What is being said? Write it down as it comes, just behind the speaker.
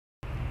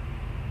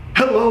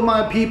Hello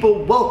my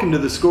people, welcome to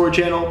the Score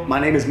channel. My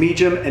name is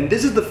Meacham and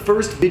this is the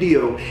first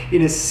video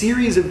in a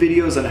series of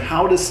videos on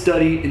how to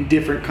study in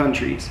different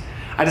countries.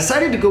 I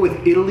decided to go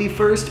with Italy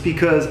first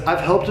because I've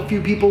helped a few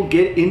people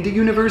get into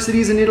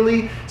universities in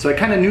Italy, so I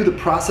kind of knew the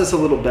process a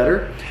little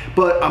better,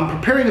 but I'm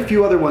preparing a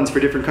few other ones for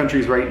different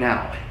countries right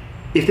now.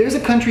 If there's a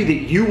country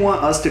that you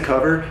want us to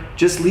cover,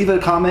 just leave a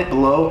comment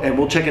below and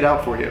we'll check it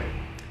out for you.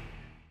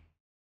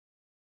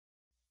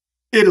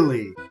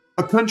 Italy.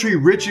 A country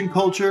rich in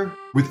culture,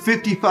 with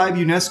 55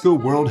 UNESCO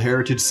World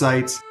Heritage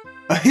Sites,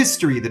 a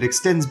history that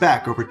extends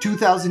back over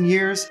 2,000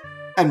 years,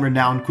 and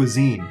renowned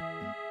cuisine.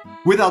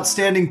 With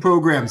outstanding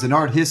programs in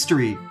art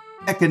history,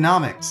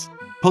 economics,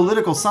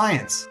 political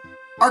science,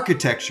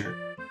 architecture,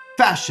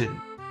 fashion,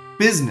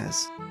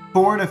 business,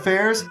 foreign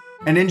affairs,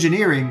 and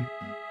engineering,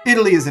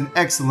 Italy is an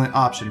excellent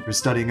option for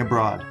studying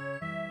abroad.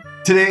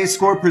 Today,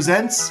 Score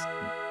presents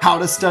How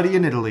to Study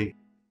in Italy.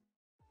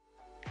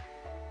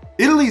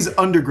 Italy's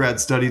undergrad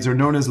studies are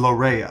known as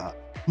laurea,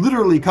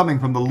 literally coming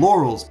from the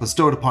laurels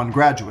bestowed upon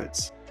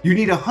graduates. You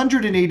need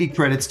 180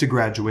 credits to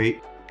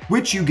graduate,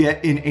 which you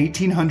get in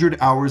 1,800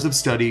 hours of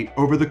study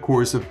over the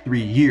course of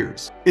 3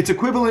 years. It's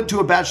equivalent to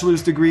a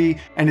bachelor's degree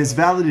and is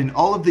valid in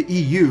all of the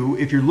EU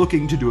if you're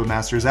looking to do a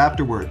master's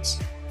afterwards.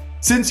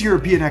 Since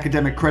European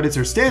academic credits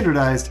are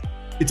standardized,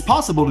 it's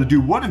possible to do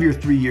one of your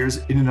 3 years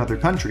in another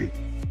country,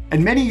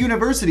 and many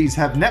universities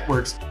have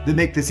networks that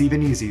make this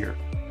even easier.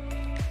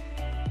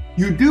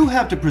 You do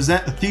have to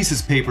present a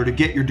thesis paper to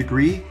get your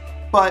degree,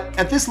 but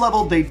at this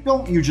level they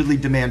don't usually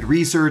demand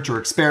research or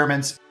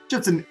experiments,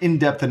 just an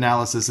in-depth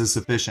analysis is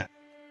sufficient.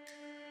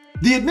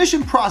 The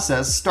admission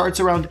process starts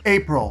around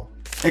April,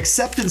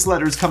 acceptance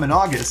letters come in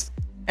August,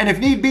 and if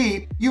need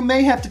be, you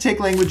may have to take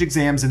language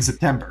exams in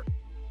September.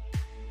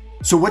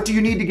 So what do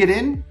you need to get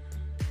in?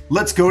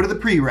 Let's go to the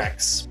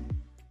prereqs.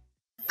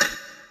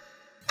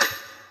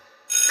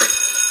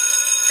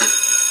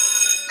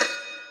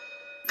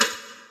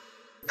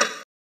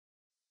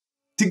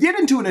 To get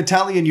into an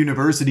Italian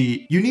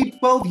university, you need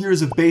 12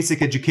 years of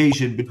basic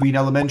education between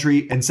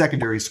elementary and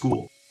secondary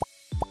school.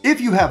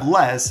 If you have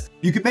less,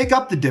 you can make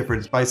up the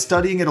difference by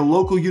studying at a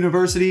local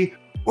university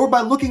or by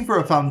looking for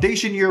a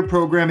foundation year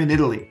program in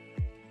Italy.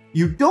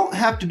 You don't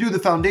have to do the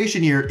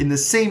foundation year in the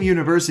same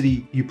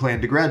university you plan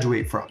to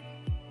graduate from.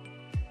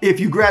 If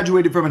you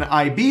graduated from an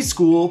IB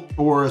school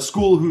or a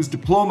school whose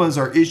diplomas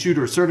are issued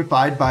or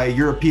certified by a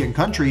European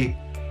country,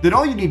 then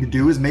all you need to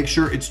do is make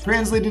sure it's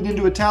translated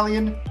into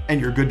Italian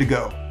and you're good to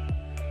go.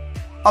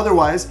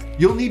 Otherwise,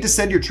 you'll need to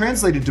send your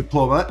translated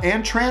diploma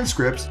and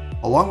transcripts,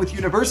 along with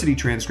university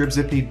transcripts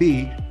if need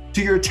be,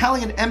 to your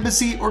Italian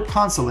embassy or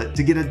consulate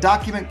to get a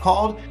document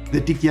called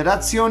the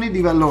Dichiarazione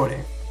di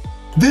Valore.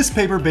 This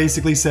paper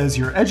basically says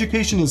your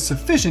education is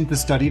sufficient to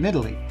study in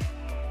Italy.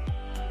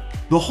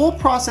 The whole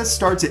process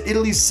starts at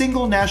Italy's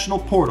single national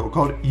portal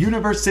called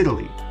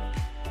Universe-Italy.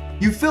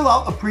 You fill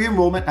out a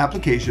pre-enrollment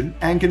application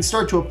and can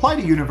start to apply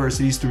to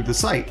universities through the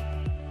site.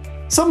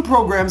 Some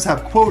programs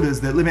have quotas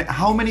that limit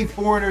how many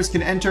foreigners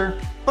can enter,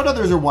 but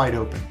others are wide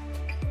open.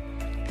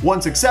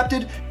 Once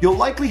accepted, you'll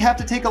likely have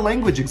to take a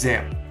language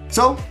exam.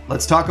 So,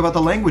 let's talk about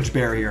the language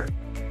barrier.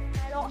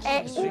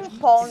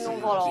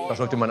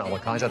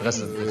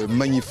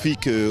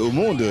 Magnifique au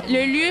monde.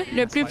 Le lieu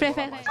le plus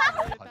préféré.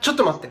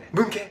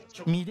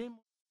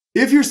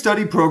 If your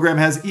study program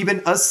has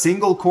even a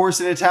single course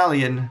in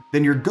Italian,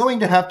 then you're going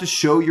to have to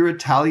show your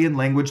Italian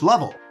language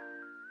level.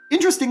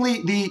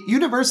 Interestingly, the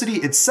university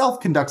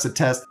itself conducts a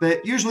test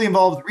that usually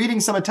involves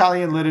reading some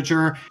Italian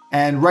literature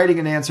and writing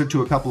an answer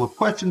to a couple of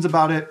questions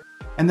about it,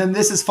 and then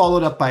this is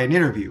followed up by an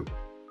interview.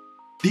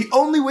 The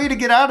only way to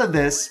get out of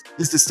this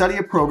is to study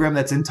a program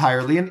that's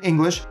entirely in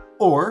English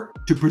or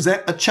to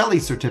present a CELI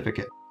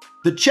certificate.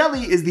 The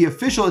CELI is the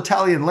official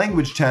Italian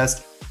language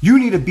test. You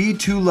need a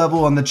B2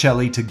 level on the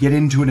CELI to get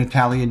into an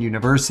Italian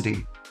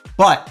university.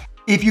 But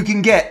if you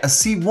can get a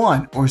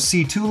C1 or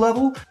C2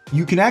 level,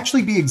 you can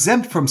actually be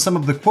exempt from some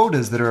of the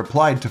quotas that are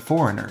applied to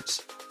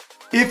foreigners.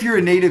 If you're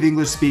a native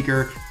English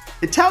speaker,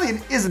 Italian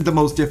isn't the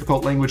most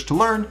difficult language to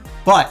learn,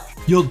 but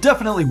you'll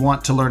definitely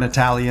want to learn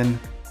Italian.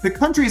 The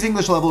country's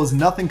English level is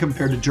nothing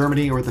compared to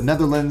Germany or the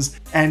Netherlands,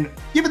 and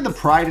given the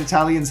pride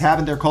Italians have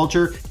in their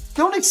culture,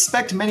 don't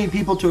expect many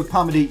people to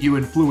accommodate you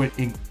in fluent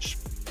English.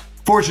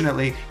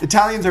 Fortunately,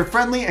 Italians are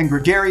friendly and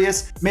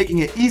gregarious, making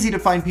it easy to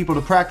find people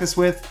to practice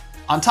with.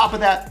 On top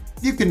of that,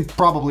 you can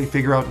probably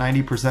figure out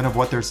 90% of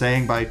what they're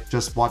saying by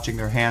just watching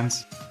their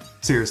hands.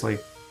 Seriously,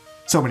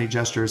 so many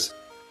gestures.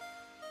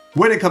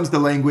 When it comes to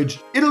language,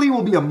 Italy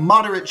will be a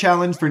moderate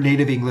challenge for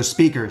native English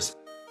speakers.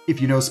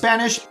 If you know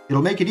Spanish,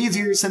 it'll make it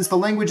easier since the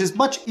language is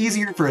much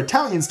easier for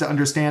Italians to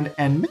understand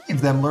and many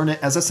of them learn it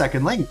as a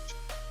second language.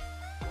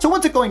 So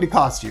what's it going to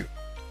cost you?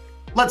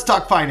 Let's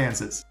talk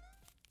finances.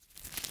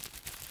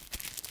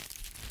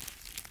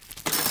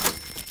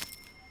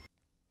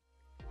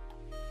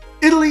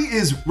 Italy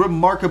is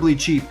remarkably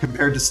cheap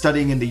compared to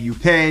studying in the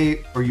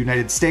UK or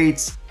United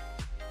States.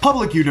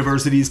 Public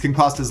universities can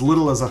cost as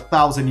little as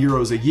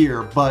 €1,000 a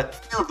year, but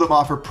few of them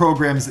offer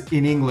programs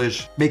in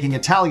English, making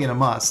Italian a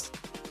must.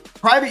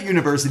 Private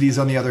universities,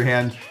 on the other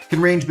hand,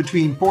 can range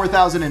between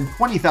 4,000 and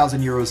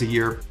 20,000 euros a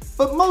year,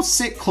 but most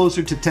sit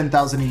closer to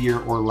 10,000 a year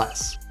or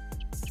less.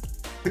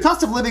 The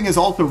cost of living is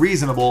also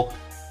reasonable.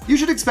 You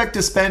should expect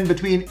to spend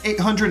between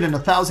 800 and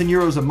 1,000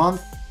 euros a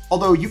month,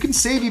 although you can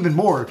save even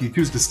more if you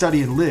choose to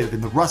study and live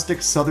in the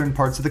rustic southern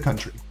parts of the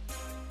country.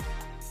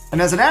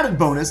 And as an added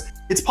bonus,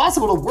 it's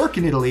possible to work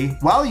in Italy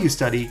while you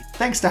study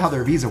thanks to how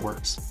their visa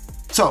works.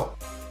 So,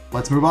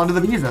 let's move on to the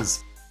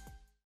visas.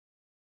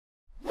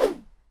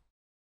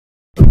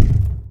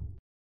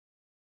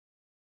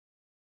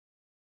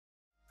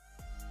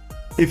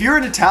 If you're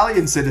an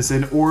Italian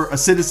citizen or a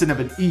citizen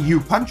of an EU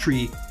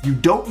country, you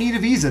don't need a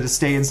visa to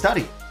stay and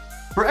study.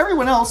 For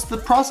everyone else, the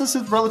process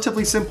is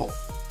relatively simple.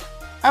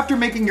 After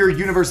making your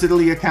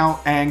Universitaly account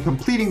and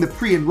completing the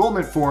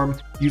pre-enrollment form,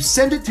 you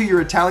send it to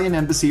your Italian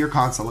embassy or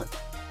consulate.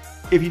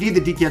 If you need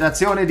the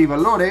Dichiarazione di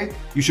Valore,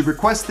 you should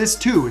request this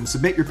too and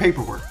submit your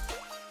paperwork.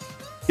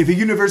 If a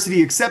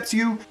university accepts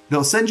you,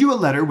 they'll send you a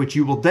letter which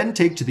you will then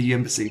take to the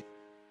embassy.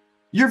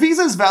 Your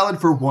visa is valid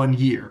for 1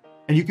 year,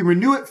 and you can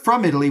renew it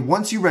from Italy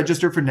once you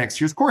register for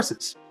next year's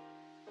courses.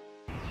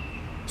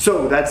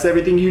 So that's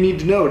everything you need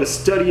to know to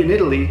study in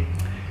Italy.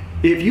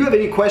 If you have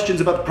any questions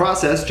about the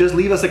process, just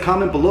leave us a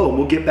comment below and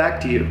we'll get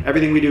back to you.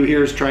 Everything we do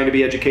here is trying to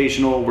be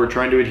educational. We're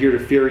trying to adhere to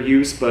fair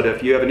use, but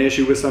if you have an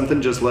issue with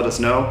something, just let us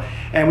know.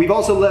 And we've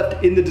also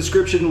left in the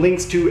description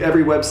links to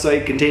every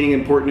website containing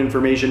important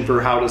information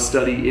for how to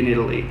study in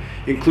Italy,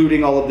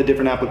 including all of the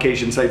different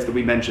application sites that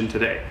we mentioned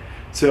today.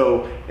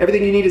 So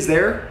everything you need is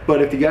there,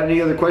 but if you got any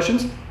other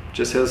questions,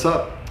 just hit us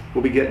up.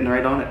 We'll be getting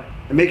right on it.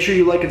 And make sure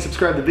you like and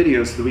subscribe to the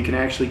videos so that we can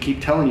actually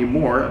keep telling you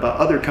more about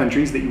other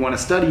countries that you want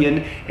to study in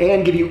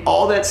and give you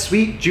all that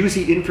sweet,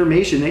 juicy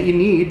information that you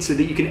need so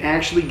that you can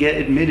actually get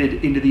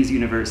admitted into these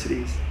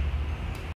universities.